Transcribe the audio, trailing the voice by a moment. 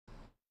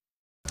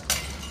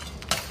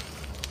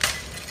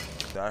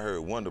I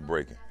heard window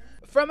breaking.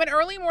 From an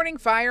early morning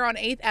fire on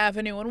 8th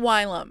Avenue in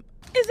Wylam.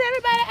 Is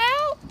everybody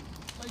out?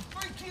 Like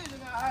 3 kids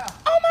in our house.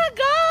 Oh my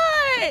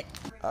God!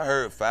 I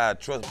heard 5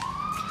 trucks.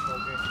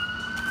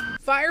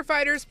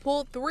 Firefighters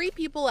pulled 3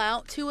 people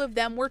out. 2 of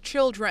them were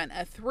children,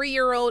 a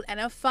 3-year-old and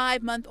a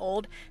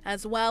 5-month-old,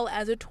 as well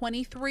as a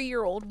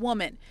 23-year-old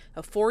woman.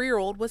 A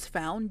 4-year-old was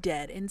found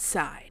dead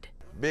inside.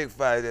 Big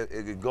fire,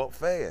 it could go up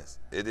fast.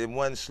 It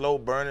wasn't slow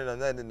burning or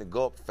nothing, it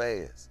go up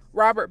fast.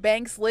 Robert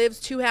Banks lives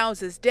 2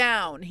 houses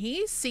down.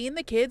 He's seen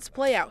the kids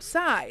play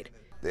outside.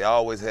 They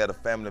always had a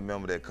family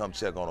member that come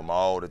check on them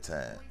all the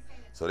time.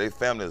 So their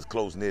family is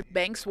close-knit.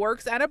 Banks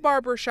works at a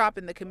barber shop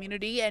in the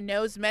community and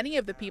knows many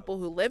of the people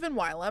who live in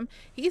Wylam.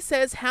 He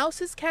says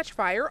houses catch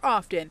fire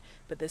often,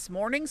 but this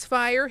morning's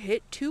fire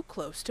hit too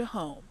close to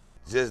home.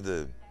 Just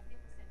to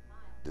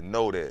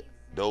know that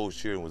those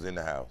children was in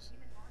the house.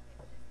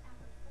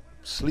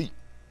 Sleep.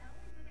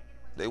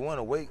 They weren't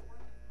awake,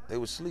 they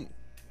were asleep.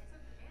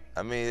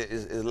 I mean,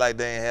 it's like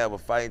they ain't have a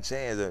fighting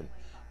chance. And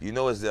you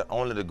know, it's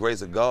only the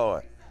grace of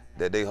God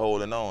that they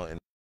holding on.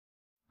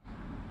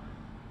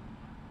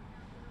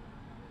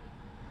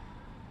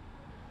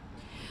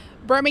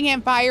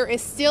 Birmingham Fire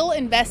is still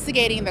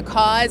investigating the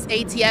cause.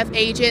 ATF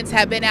agents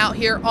have been out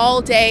here all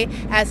day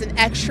as an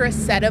extra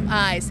set of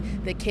eyes.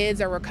 The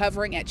kids are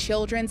recovering at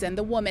Children's and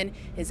the woman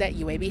is at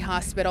UAB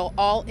Hospital,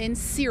 all in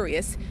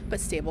serious but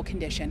stable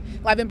condition.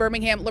 Live in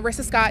Birmingham,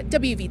 Larissa Scott,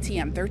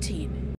 WVTM 13.